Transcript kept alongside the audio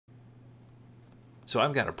So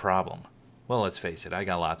I've got a problem. Well, let's face it, I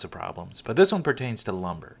got lots of problems, but this one pertains to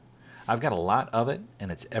lumber. I've got a lot of it,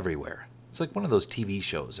 and it's everywhere. It's like one of those TV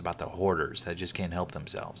shows about the hoarders that just can't help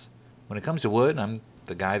themselves. When it comes to wood, I'm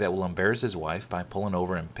the guy that will embarrass his wife by pulling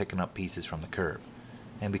over and picking up pieces from the curb.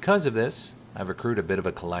 And because of this, I've accrued a bit of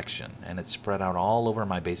a collection, and it's spread out all over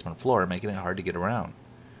my basement floor, making it hard to get around.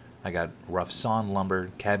 I got rough sawn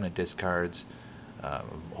lumber, cabinet discards, a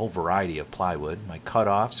whole variety of plywood, my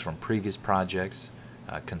cut-offs from previous projects,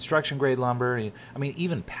 construction-grade lumber, I mean,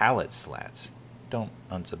 even pallet slats. Don't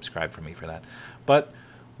unsubscribe from me for that. But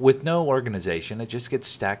with no organization, it just gets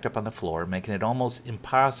stacked up on the floor, making it almost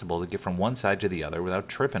impossible to get from one side to the other without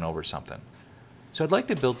tripping over something. So I'd like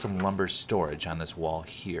to build some lumber storage on this wall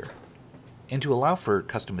here. And to allow for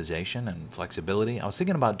customization and flexibility, I was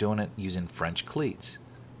thinking about doing it using French cleats.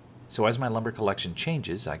 So as my lumber collection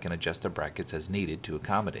changes, I can adjust the brackets as needed to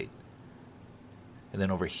accommodate. And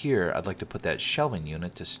then over here, I'd like to put that shelving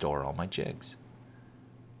unit to store all my jigs.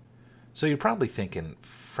 So you're probably thinking,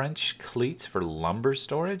 French cleats for lumber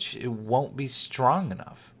storage? It won't be strong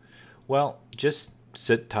enough. Well, just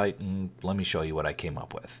sit tight and let me show you what I came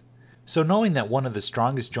up with. So knowing that one of the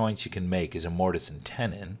strongest joints you can make is a mortise and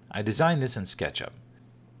tenon, I designed this in SketchUp.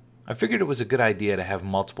 I figured it was a good idea to have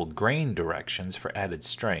multiple grain directions for added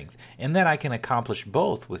strength, and that I can accomplish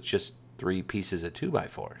both with just 3 pieces of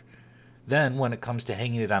 2x4. Then, when it comes to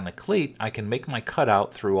hanging it on the cleat, I can make my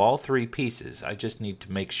cutout through all 3 pieces. I just need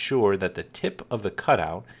to make sure that the tip of the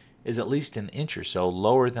cutout is at least an inch or so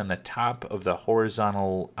lower than the top of the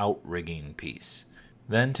horizontal outrigging piece.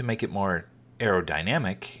 Then, to make it more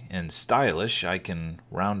aerodynamic and stylish, I can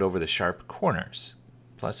round over the sharp corners.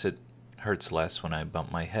 Plus, it hurts less when I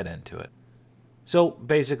bump my head into it. So,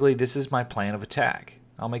 basically, this is my plan of attack.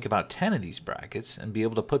 I'll make about 10 of these brackets and be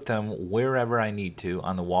able to put them wherever I need to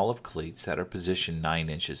on the wall of cleats that are positioned 9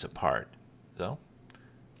 inches apart. So,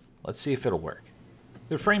 let's see if it'll work.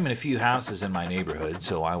 They're framing a few houses in my neighborhood,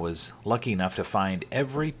 so I was lucky enough to find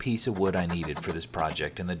every piece of wood I needed for this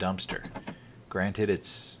project in the dumpster. Granted,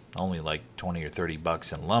 it's only like 20 or 30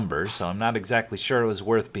 bucks in lumber, so I'm not exactly sure it was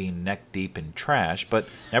worth being neck deep in trash,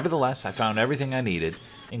 but nevertheless, I found everything I needed,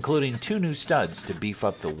 including 2 new studs to beef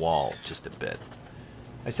up the wall just a bit.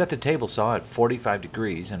 I set the table saw at 45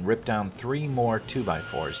 degrees and ripped down 3 more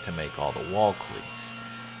 2x4s to make all the wall cleats.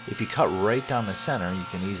 If you cut right down the center, you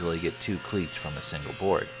can easily get 2 cleats from a single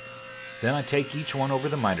board. Then I take each one over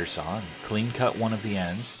the miter saw and clean cut one of the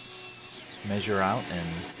ends, measure out and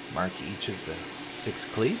mark each of the 6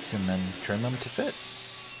 cleats, and then trim them to fit.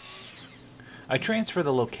 I transfer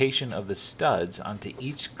the location of the studs onto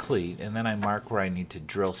each cleat, and then I mark where I need to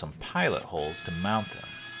drill some pilot holes to mount them.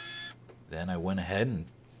 Then I went ahead and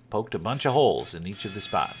poked a bunch of holes in each of the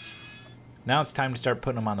spots. Now it's time to start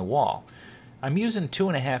putting them on the wall. I'm using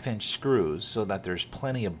 2.5-inch screws so that there's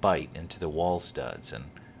plenty of bite into the wall studs, and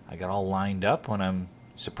I got all lined up when I'm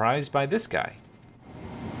surprised by this guy.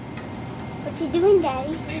 What you doing,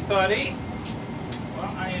 Daddy? Hey, buddy.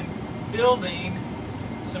 Well, I am building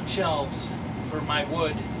some shelves for my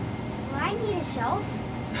wood. Well, I need a shelf.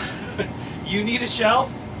 You need a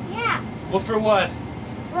shelf? Yeah, Well, for what?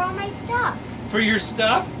 for all my stuff. For your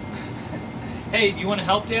stuff? Hey, do you want to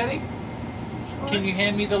help, Daddy? Sure. Can you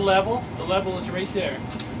hand me the level? The level is right there.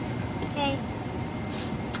 Okay.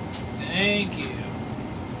 Thank you.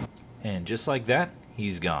 And just like that,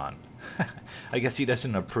 he's gone. I guess he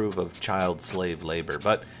doesn't approve of child slave labor,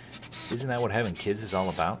 but isn't that what having kids is all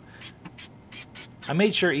about? I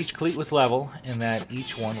made sure each cleat was level and that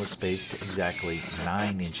each one was spaced exactly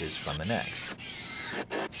 9 inches from the next.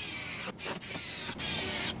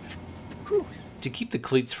 Whew. To keep the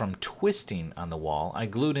cleats from twisting on the wall, I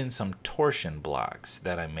glued in some torsion blocks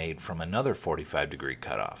that I made from another 45-degree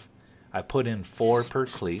cutoff. I put in 4 per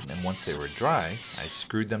cleat, and once they were dry, I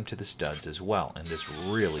screwed them to the studs as well, and this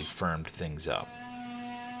really firmed things up.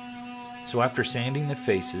 So after sanding the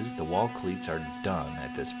faces, the wall cleats are done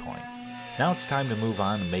at this point. Now it's time to move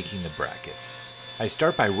on to making the brackets. I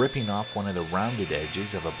start by ripping off one of the rounded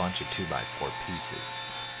edges of a bunch of 2x4 pieces.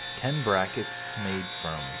 10 brackets made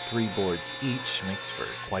from 3 boards each makes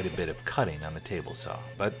for quite a bit of cutting on the table saw,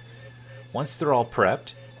 but once they're all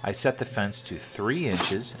prepped, I set the fence to 3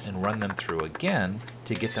 inches and run them through again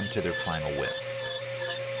to get them to their final width.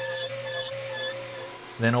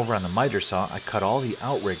 Then over on the miter saw, I cut all the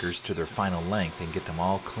outriggers to their final length and get them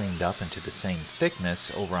all cleaned up into the same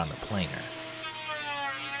thickness over on the planer.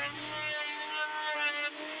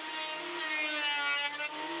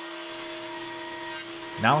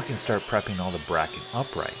 Now I can start prepping all the bracket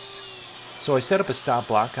uprights. So I set up a stop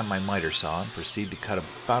block on my miter saw and proceed to cut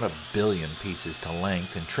about 1 billion pieces to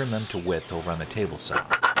length and trim them to width over on the table saw.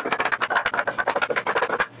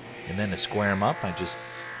 And then to square them up, I just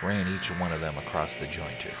ran each one of them across the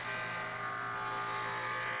jointer.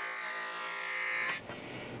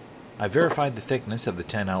 I verified the thickness of the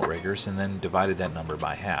 10 outriggers and then divided that number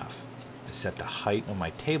by half. I set the height of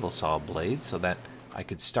my table saw blade so that I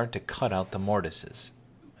could start to cut out the mortises.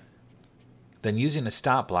 Then using a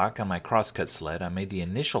stop block on my crosscut sled, I made the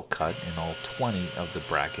initial cut in all 20 of the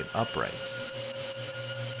bracket uprights.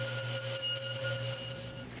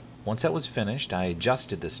 Once that was finished, I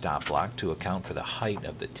adjusted the stop block to account for the height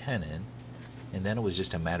of the tenon, and then it was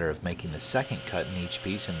just a matter of making the second cut in each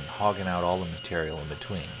piece and hogging out all the material in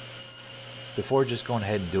between. Before just going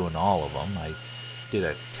ahead and doing all of them, I did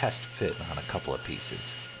a test fit on a couple of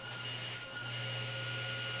pieces.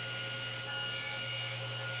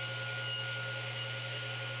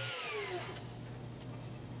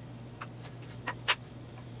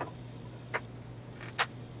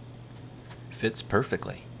 Fits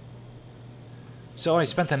perfectly. So I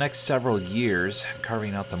spent the next several years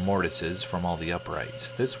carving out the mortises from all the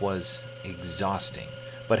uprights. This was exhausting,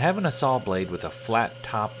 but having a saw blade with a flat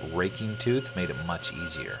top raking tooth made it much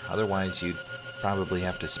easier. Otherwise, you'd probably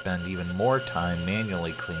have to spend even more time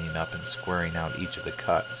manually cleaning up and squaring out each of the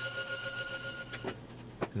cuts.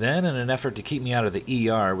 Then, in an effort to keep me out of the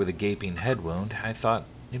ER with a gaping head wound, I thought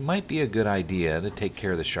it might be a good idea to take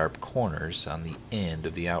care of the sharp corners on the end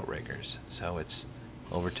of the outriggers. So it's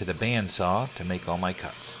over to the bandsaw to make all my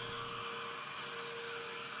cuts.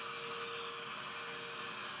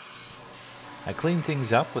 I cleaned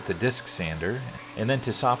things up with the disc sander, and then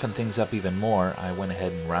to soften things up even more, I went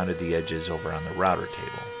ahead and rounded the edges over on the router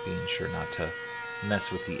table, being sure not to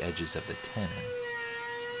mess with the edges of the tenon.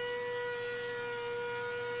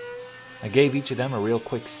 I gave each of them a real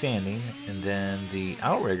quick sanding, and then the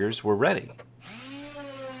outriggers were ready.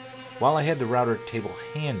 While I had the router table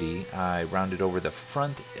handy, I rounded over the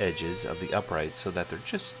front edges of the uprights so that they're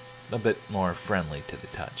just a bit more friendly to the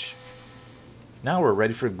touch. Now we're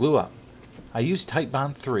ready for glue up. I used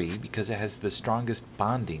Titebond 3 because it has the strongest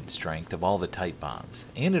bonding strength of all the Titebonds,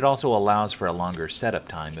 and it also allows for a longer setup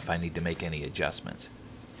time if I need to make any adjustments.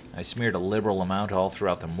 I smeared a liberal amount all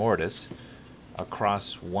throughout the mortise,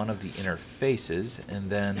 across one of the inner faces, and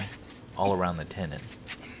then all around the tenon.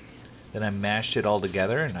 Then I mashed it all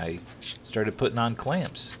together and I started putting on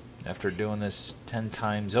clamps. After doing this 10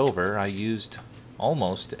 times over, I used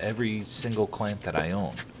almost every single clamp that I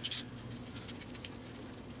own.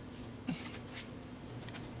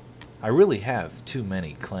 I really have too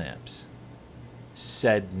many clamps.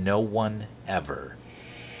 Said no one ever.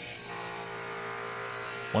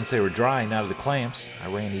 Once they were drying out of the clamps,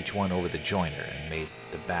 I ran each one over the jointer and made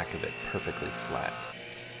the back of it perfectly flat.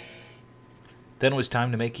 Then it was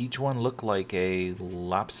time to make each one look like a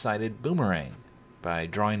lopsided boomerang by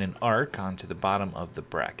drawing an arc onto the bottom of the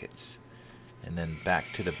brackets, and then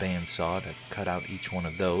back to the bandsaw to cut out each one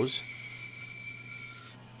of those.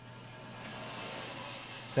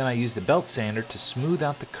 Then I used the belt sander to smooth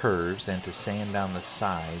out the curves and to sand down the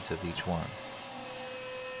sides of each one.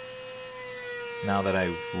 Now that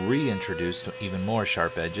I reintroduced even more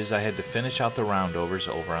sharp edges, I had to finish out the roundovers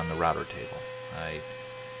over on the router table. I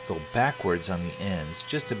go backwards on the ends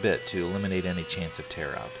just a bit to eliminate any chance of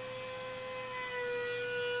tear out.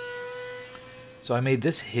 So I made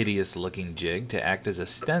this hideous looking jig to act as a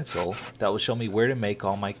stencil that will show me where to make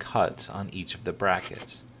all my cuts on each of the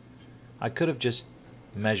brackets. I could have just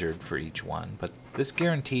measured for each one, but this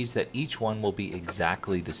guarantees that each one will be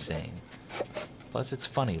exactly the same. Plus it's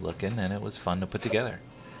funny looking and it was fun to put together.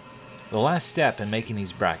 The last step in making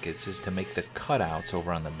these brackets is to make the cutouts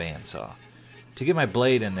over on the bandsaw. To get my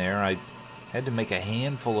blade in there, I had to make a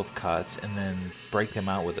handful of cuts and then break them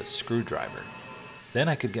out with a screwdriver. Then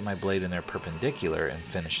I could get my blade in there perpendicular and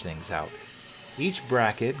finish things out. Each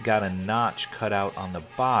bracket got a notch cut out on the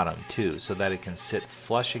bottom too, so that it can sit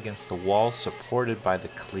flush against the wall supported by the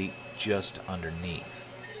cleat just underneath.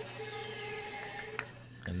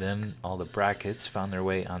 And then all the brackets found their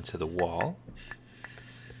way onto the wall.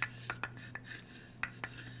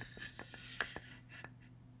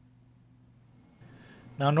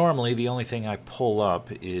 Now normally the only thing I pull up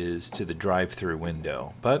is to the drive-through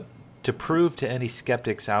window, but to prove to any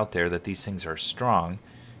skeptics out there that these things are strong,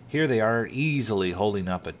 here they are easily holding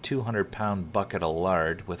up a 200-pound bucket of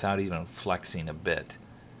lard without even flexing a bit.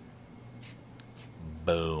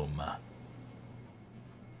 Boom.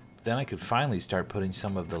 Then I could finally start putting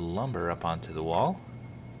some of the lumber up onto the wall.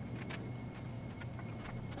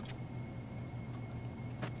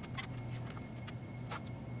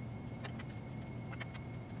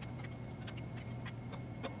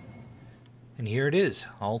 And here it is,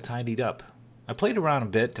 all tidied up. I played around a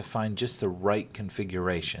bit to find just the right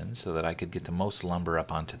configuration so that I could get the most lumber up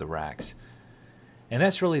onto the racks. And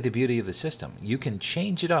that's really the beauty of the system. You can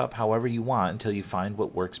change it up however you want until you find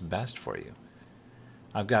what works best for you.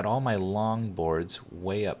 I've got all my long boards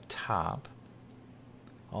way up top,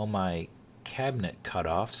 all my cabinet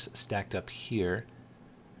cutoffs stacked up here,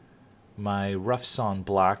 my rough sawn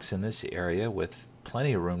blocks in this area with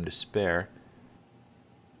plenty of room to spare,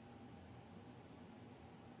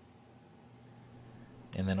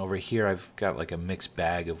 and then over here I've got like a mixed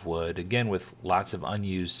bag of wood, again with lots of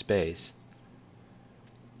unused space.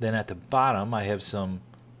 Then at the bottom I have some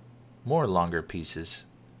more longer pieces.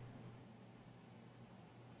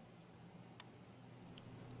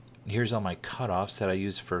 Here's all my cutoffs that I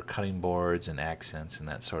use for cutting boards and accents and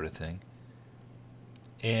that sort of thing.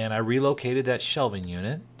 And I relocated that shelving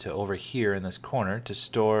unit to over here in this corner to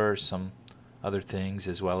store some other things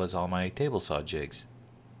as well as all my table saw jigs.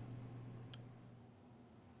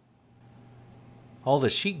 All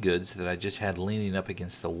the sheet goods that I just had leaning up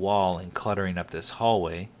against the wall and cluttering up this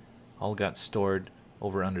hallway all got stored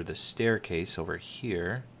over under the staircase over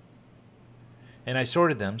here. And I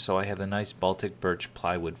sorted them so I have the nice Baltic birch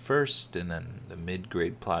plywood first, and then the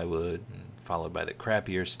mid-grade plywood, and followed by the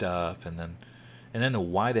crappier stuff, and then the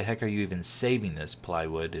why the heck are you even saving this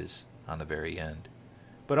plywood is on the very end.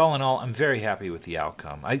 But all in all, I'm very happy with the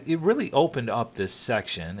outcome. It really opened up this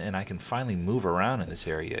section, and I can finally move around in this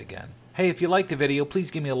area again. Hey, if you liked the video,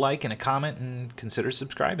 please give me a like and a comment, and consider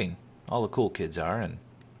subscribing. All the cool kids are, and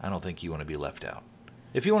I don't think you want to be left out.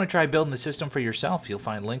 If you want to try building the system for yourself, you'll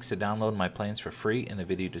find links to download my plans for free in the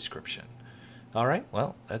video description. Alright,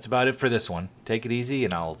 well, that's about it for this one. Take it easy,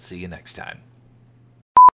 and I'll see you next time.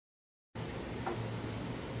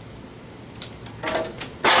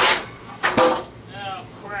 Oh,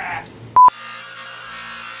 crap!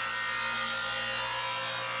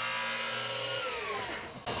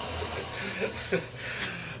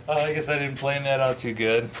 I guess I didn't plan that out too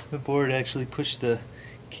good. The board actually pushed the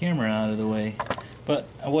camera out of the way. But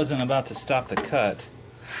I wasn't about to stop the cut.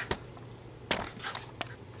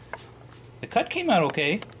 The cut came out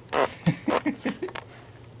okay.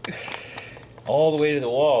 All the way to the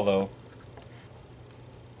wall, though.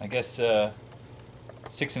 I guess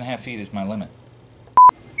 6.5 feet is my limit.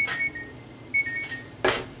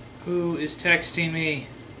 Who is texting me?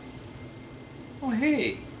 Oh,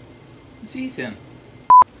 hey. It's Ethan.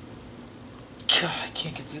 God, I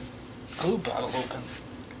can't get the glue bottle open.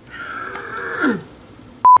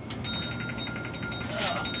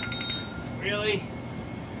 Really?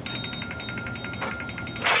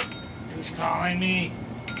 Who's calling me?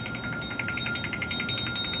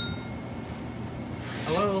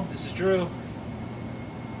 Hello, this is Drew.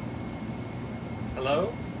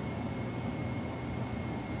 Hello?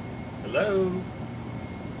 Hello?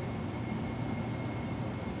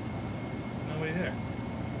 Nobody there.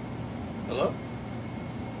 Hello?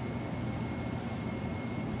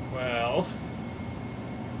 Well,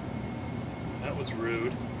 that was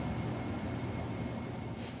rude.